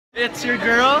It's your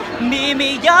girl,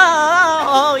 Mimiyuuuh,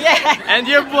 oh yeah! and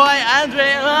your boy,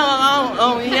 André,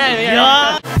 oh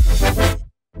yeah.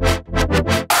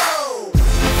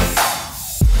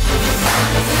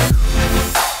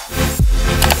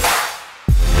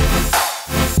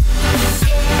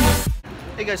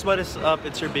 Hey guys, what is up?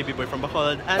 It's your baby boy from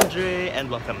Bacolod, André, and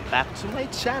welcome back to my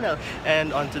channel.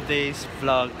 And on today's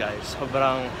vlog, guys,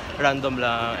 sobrang random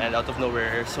lang and out of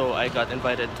nowhere. So I got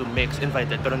invited to mix,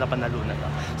 pero napanalunan na.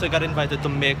 So I got invited to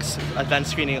mix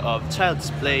advanced screening of Child's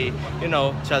Play. You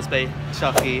know, Child's Play,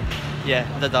 Chucky, yeah,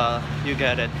 you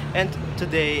get it. And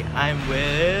today I'm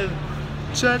with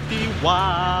Chatty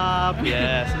Wap.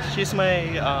 Yes, she's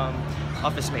my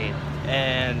office mate.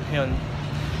 And yun,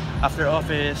 after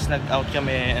office, nag-out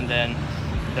kami and then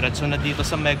diretso na dito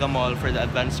sa Mega Mall for the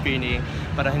advanced screening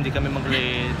para hindi kami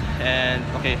mag-late. And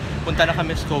okay, punta na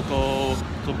kami sa Coco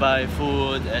to buy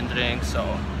food and drinks. So,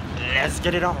 let's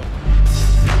get it on!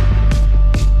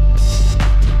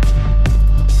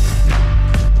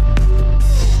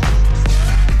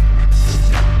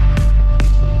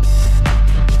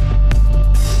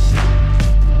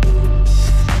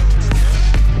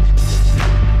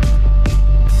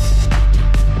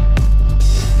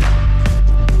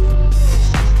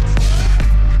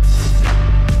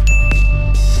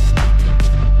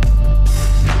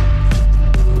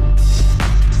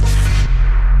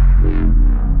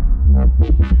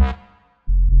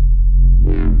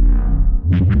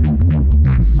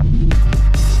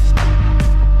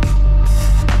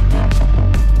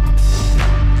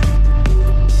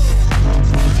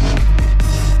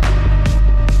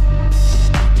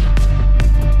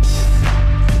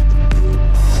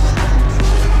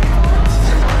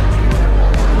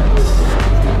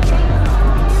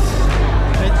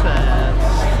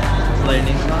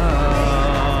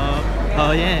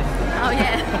 Oh yeah. Oh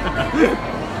yeah.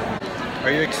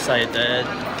 Are you excited?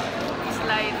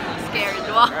 Slight scared.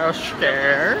 Wow. So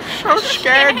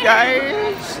scared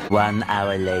guys! 1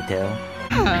 hour later.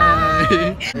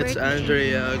 Hi! It's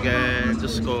Andrea again.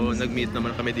 Diyos ko, nag-meet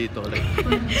naman kami dito. Like,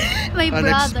 My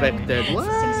unexpected. brother.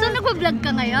 What? So nagpa-vlog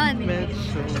ka ngayon? Medyo.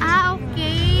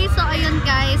 Okay. So ayun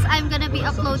guys, I'm gonna be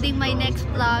uploading my next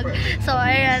vlog. So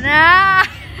ayan na.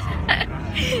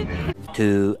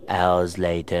 2 hours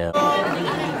later.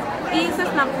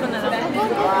 I-snap ko na lang.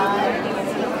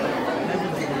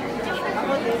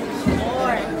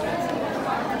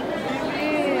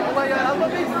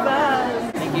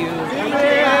 Thank you.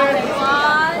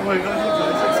 Oh my god, you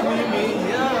guys, it's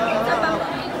Mimiyuuuh.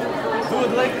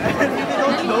 Dude, like, I really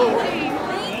don't know.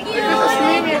 This is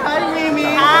Mimi. Hi,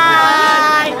 Mimi.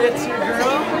 Hi! It's your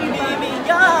girl,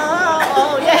 Mimiyuuuh,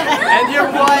 oh yeah! and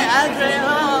your boy, André.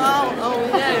 Oh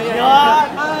yeah.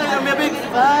 Hi, I'm a big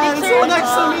fan. So nice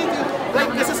to meet you.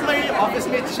 Like, this is my office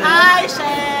mate, Shen. Hi,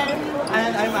 Shen!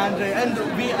 And I'm André. And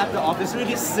we at the office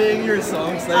really sing your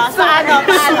songs. Like, Paano?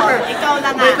 super. Ikaw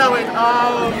na nga. Wait.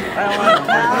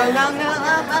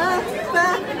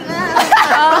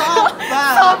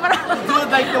 Sobra. Dude,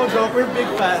 like, no joke, we're big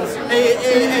fans. Hey.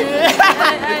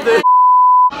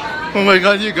 Oh my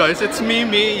god, you guys, it's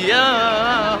Mimi.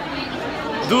 Yeah.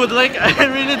 Dude, like, I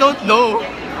really don't know.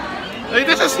 Like,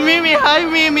 this is Mimi. Hi,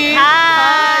 Mimi.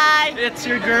 Hi! It's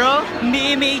your girl,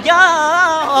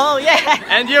 Mimiyuuuh, oh yeah!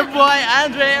 and your boy,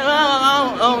 André.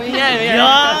 Oh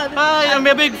yeah. Hi, I'm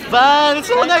a big fan.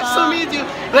 So nice to meet you.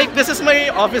 Like, this is my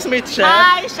office mate, Shen.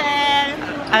 Hi, Shen!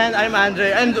 And I'm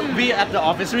André. And we at the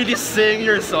office really sing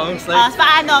your songs. Like,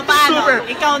 Paano? super.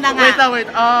 Ikaw na nga. Wait.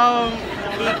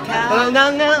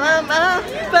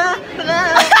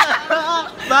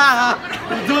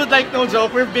 Dude, like, no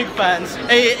joke, we're big fans.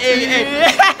 Hey.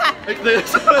 Like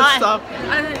this. Stop.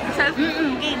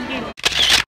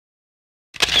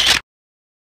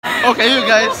 Okay, you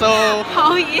guys, so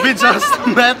Oh yeah! we just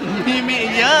met Mimi.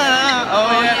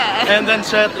 Yeah. And then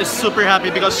Chet is super happy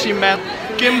because she met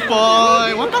Kim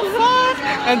Poy. What the fuck?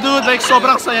 And dude, like,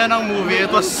 sobrang saya ng movie.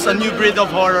 It was a new breed of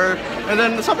horror. And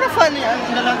then sobrang funny.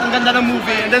 Ang ganda ng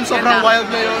movie. And then sobrang wild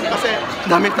ngayon kasi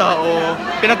daming tao.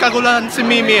 Pinagkagulan si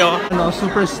Mimi, oh. Ano,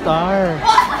 superstar.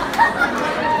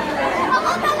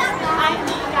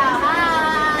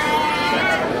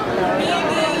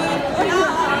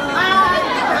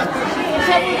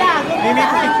 Mimi,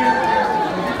 picture.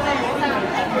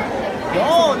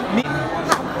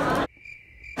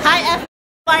 Hi, F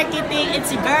Marketing, it's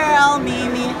your girl,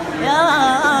 Mimi.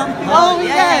 Oh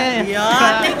yeah.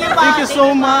 Thank you po. Thank you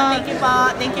so much.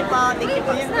 Thank you po.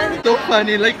 So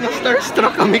funny, like,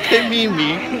 na-starstruck kami kay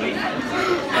Mimi.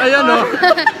 Ayan, oh.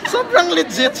 Sobrang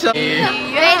legit siya.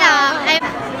 Wait lang.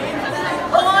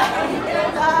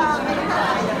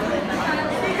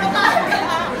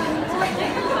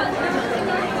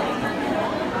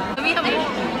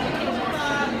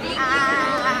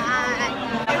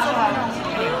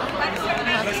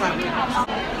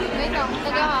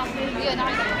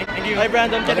 Hi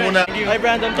Brandon, Ako muna. Hi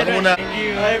Brandon, Ako muna.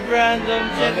 Hi Brandon,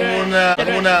 Ako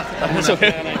muna. It's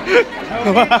okay.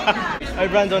 Hi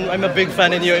Brandon, I'm a big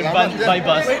fan in you by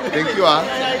bus. Thank you ah.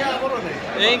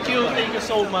 Thank you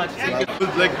so much. Thank you.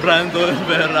 Like Brandon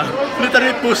Vera.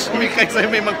 Literally push me kaysa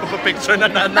may magpapapicture na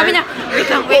nanay. Sabi niya, wait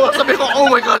lang, wait. Sabi ko, oh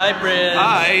my God. Hi Prince.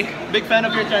 Hi. Big fan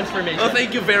of your transformation. Oh,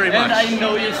 thank you very And much. I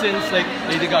know you since like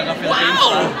Lady Gaga Philippines.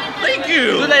 Wow. Thank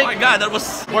you. So, like, Oh my God, that was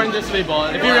Born This Way ball.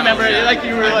 If you remember, like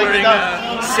you were like wearing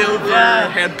a silver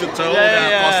head to toe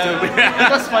costume.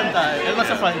 It was fun time. It was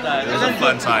a fun time. It was a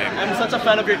fun time. I'm such a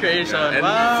fan of your creation. And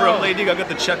wow. from Lady Gaga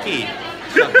to Chucky.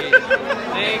 Okay.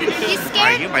 Thank you. He's Are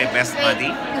scared. you my best buddy?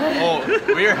 Oh,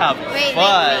 we're having Wait,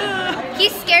 fun.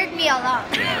 He scared me a lot.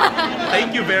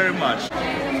 Thank you very much.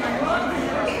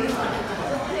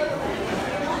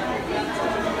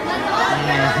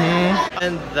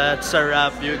 And that's a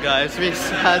wrap, you guys. We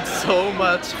had so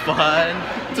much fun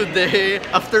today.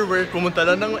 After work, pumunta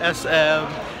lang ng SM,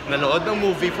 nanood ng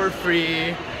movie for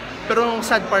free. Pero ang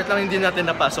sad part lang, hindi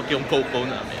natin napasok yung Coco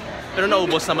namin. Pero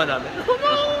naubos naman namin.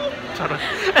 Charot.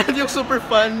 And yung super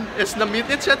fun is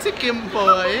na-meet it siya si Kim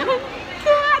Poy.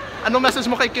 Anong message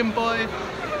mo kay Kim Poy?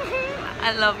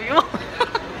 I love you.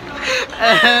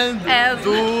 And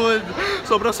dude,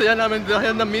 sobrang saya namin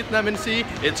dahil na-meet namin si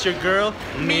It's Your Girl,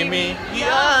 Mimi.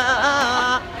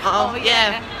 Yeah! Oh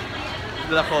yeah!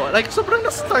 Ako. Like, sobrang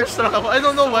na-starstruck ako. I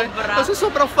don't know why. Kasi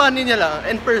sobrang funny niya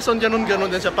lang. In person, ganun-ganun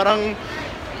din siya. Parang...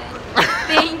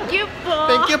 Thank you po.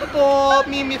 Thank you po,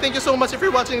 Mimi. Thank you so much if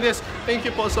you're watching this. Thank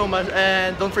you po so much.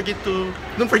 And don't forget.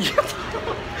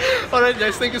 Alright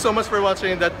guys, thank you so much for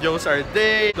watching That Joes Our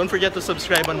Day. Don't forget to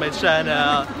subscribe on my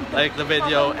channel, like the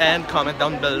video, and comment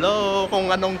down below kung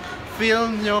anong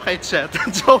film nyo kay Chet.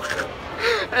 Joke.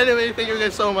 Anyway, thank you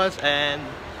guys so much and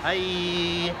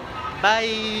bye.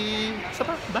 Bye.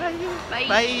 Sapa? Bye. Bye.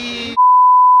 Bye.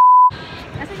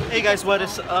 Hey guys, what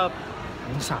is up?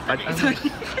 Ang sakad.